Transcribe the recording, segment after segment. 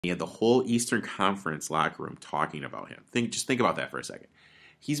He had the whole Eastern Conference locker room talking about him. Just think about that for a second.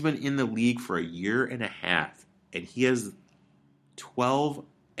 He's been in the league for a year and a half, and he has 12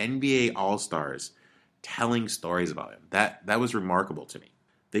 NBA All-Stars telling stories about him. That was remarkable to me.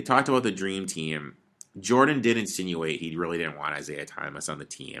 They talked about the dream team. Jordan did insinuate he really didn't want Isaiah Thomas on the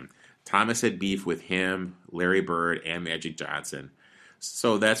team. Thomas had beef with him, Larry Bird, and Magic Johnson.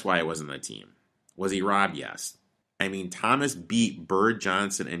 So that's why it wasn't on the team. Was he robbed? Yes. I mean, Thomas beat Bird,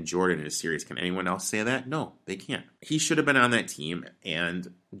 Johnson, and Jordan in a series. Can anyone else say that? No, they can't. He should have been on that team,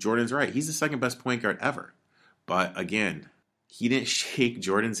 and Jordan's right. He's the second best point guard ever. But again, he didn't shake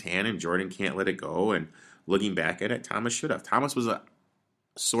Jordan's hand, and Jordan can't let it go. And looking back at it, Thomas should have. Thomas was a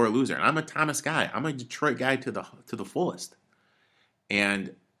sore loser. And I'm a Thomas guy. I'm a Detroit guy to the fullest.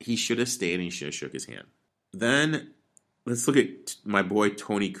 And he should have stayed, and he should have shook his hand. Then let's look at my boy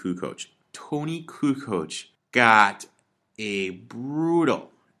Tony Kukoc. Tony Kukoc got a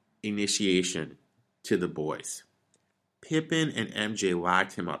brutal initiation to the boys. Pippen and MJ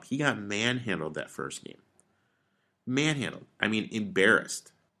locked him up. He got manhandled that first game. Manhandled. I mean,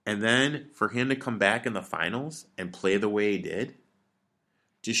 embarrassed. And then for him to come back in the finals and play the way he did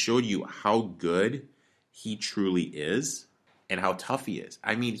just showed you how good he truly is and how tough he is.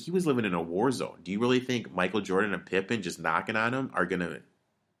 I mean, he was living in a war zone. Do you really think Michael Jordan and Pippen just knocking on him are going to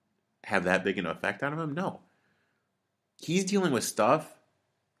have that big an effect on him? No. He's dealing with stuff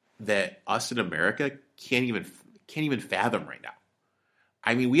that us in America can't even fathom right now.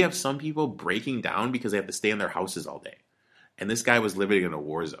 I mean, we have some people breaking down because they have to stay in their houses all day. And this guy was living in a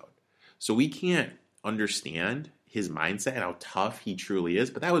war zone. So we can't understand his mindset and how tough he truly is.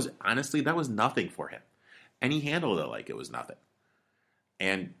 But that was nothing for him. And he handled it like it was nothing.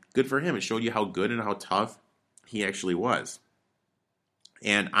 And good for him. It showed you how good and how tough he actually was.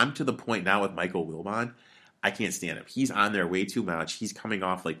 And I'm to the point now with Michael Wilbon, I can't stand him. He's on there way too much. He's coming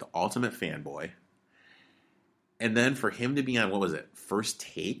off like the ultimate fanboy. And then for him to be on, First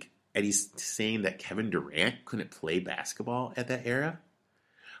Take, and he's saying that Kevin Durant couldn't play basketball at that era?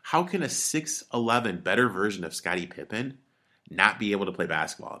 How can a 6'11" better version of Scottie Pippen not be able to play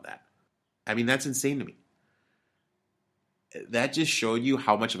basketball at that? I mean, that's insane to me. That just showed you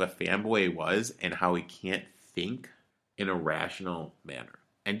how much of a fanboy he was and how he can't think in a rational manner.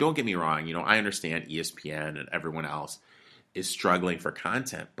 And don't get me wrong, I understand ESPN and everyone else is struggling for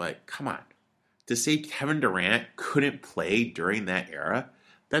content, but come on. To say Kevin Durant couldn't play during that era,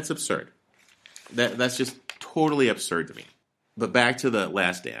 that's absurd. That's just totally absurd to me. But back to the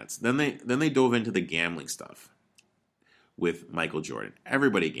Last Dance. Then they dove into the gambling stuff with Michael Jordan.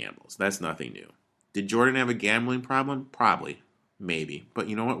 Everybody gambles. That's nothing new. Did Jordan have a gambling problem? Probably. Maybe. But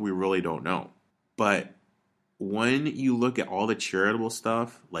you know what? We really don't know. But when you look at all the charitable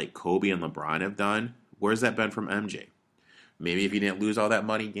stuff like Kobe and LeBron have done, where's that been from MJ? Maybe if he didn't lose all that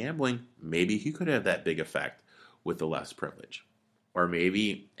money gambling, maybe he could have that big effect with the less privilege. Or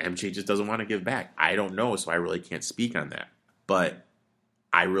maybe MJ just doesn't want to give back. I don't know, so I really can't speak on that. But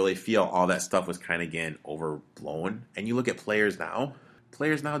I really feel all that stuff was kind of getting overblown. And you look at players now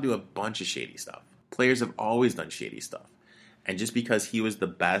do a bunch of shady stuff. Players have always done shady stuff. And just because he was the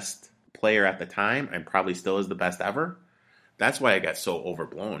best player at the time, and probably still is the best ever, that's why I got so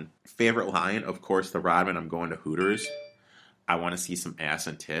overblown. Favorite line, of course, the Rodman, I'm going to Hooters. I want to see some ass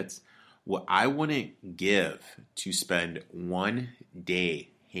and tits. What I wouldn't give to spend one day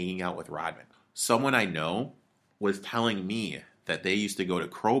hanging out with Rodman. Someone I know was telling me that they used to go to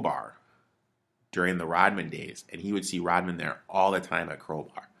Crowbar during the Rodman days, and he would see Rodman there all the time at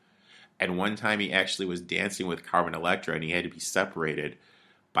Crowbar. And one time he actually was dancing with Carmen Electra, and he had to be separated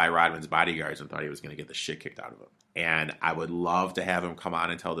by Rodman's bodyguards and thought he was going to get the shit kicked out of him. And I would love to have him come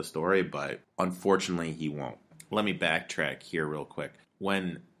on and tell the story, but unfortunately he won't. Let me backtrack here real quick.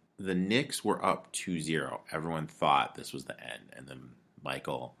 When the Knicks were up 2-0, everyone thought this was the end, and then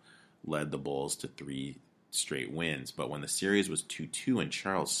Michael led the Bulls to 3 straight wins. But when the series was 2-2 and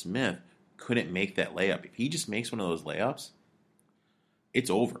Charles Smith couldn't make that layup, if he just makes one of those layups, it's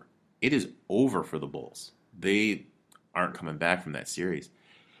over. It is over for the Bulls. They aren't coming back from that series.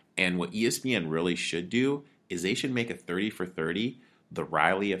 And what ESPN really should do is they should make a 30 for 30, the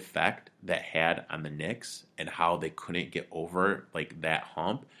Riley effect that had on the Knicks and how they couldn't get over like that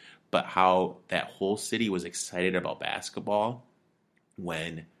hump, but how that whole city was excited about basketball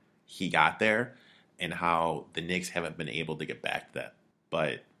when he got there and how the Knicks haven't been able to get back to that.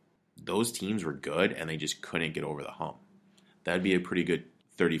 But those teams were good and they just couldn't get over the hump. That'd be a pretty good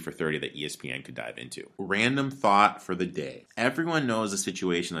 30 for 30 that ESPN could dive into. Random thought for the day. Everyone knows the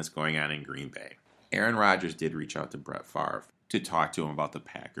situation that's going on in Green Bay. Aaron Rodgers did reach out to Brett Favre to talk to him about the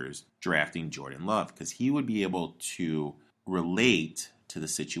Packers drafting Jordan Love because he would be able to relate to the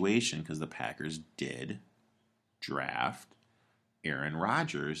situation because the Packers did draft Aaron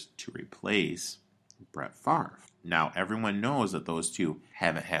Rodgers to replace Brett Favre. Now, everyone knows that those two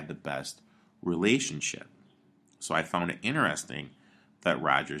haven't had the best relationship. So I found it interesting that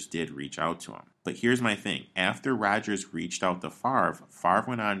Rodgers did reach out to him. But here's my thing. After Rodgers reached out to Favre, Favre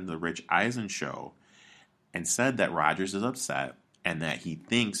went on the Rich Eisen show and said that Rodgers is upset and that he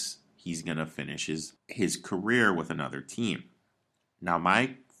thinks he's going to finish his career with another team. Now,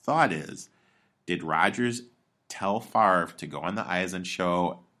 my thought is, did Rodgers tell Favre to go on the Eisen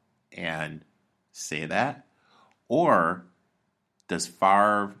show and say that? Or does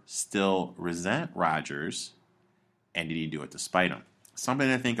Favre still resent Rodgers, and did he do it to spite him? Something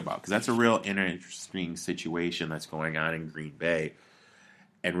to think about, because that's a real interesting situation that's going on in Green Bay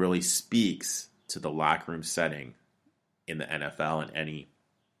and really speaks to the locker room setting in the NFL and any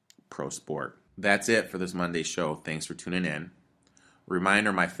pro sport. That's it for this Monday show. Thanks for tuning in.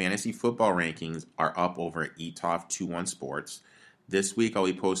 Reminder, my fantasy football rankings are up over at ETOF21 Sports. This week I'll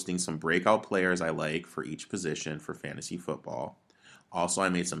be posting some breakout players I like for each position for fantasy football. Also, I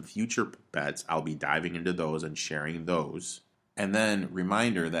made some future bets. I'll be diving into those and sharing those. And then,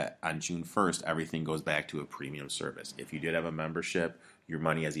 reminder that on June 1st, everything goes back to a premium service. If you did have a membership, your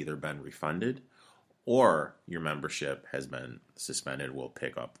money has either been refunded or your membership has been suspended. We'll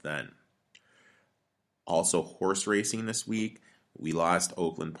pick up then. Also, horse racing this week. We lost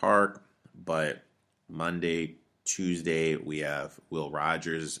Oakland Park, but Monday, Tuesday, we have Will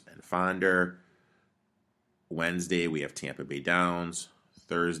Rogers and Fonder. Wednesday, we have Tampa Bay Downs.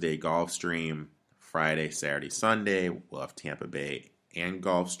 Thursday, Gulfstream. Friday, Saturday, Sunday, we'll have Tampa Bay and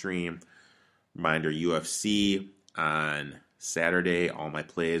Gulfstream. Reminder, UFC on Saturday. All my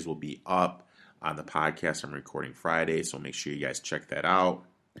plays will be up on the podcast I'm recording Friday, so make sure you guys check that out.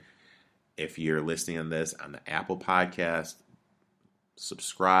 If you're listening to this on the Apple Podcast,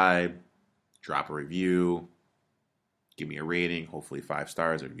 subscribe, drop a review, give me a rating, hopefully 5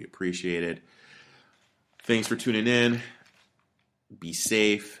 stars. It would be appreciated. Thanks for tuning in. Be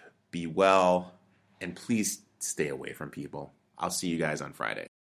safe, be well, and please stay away from people. I'll see you guys on Friday.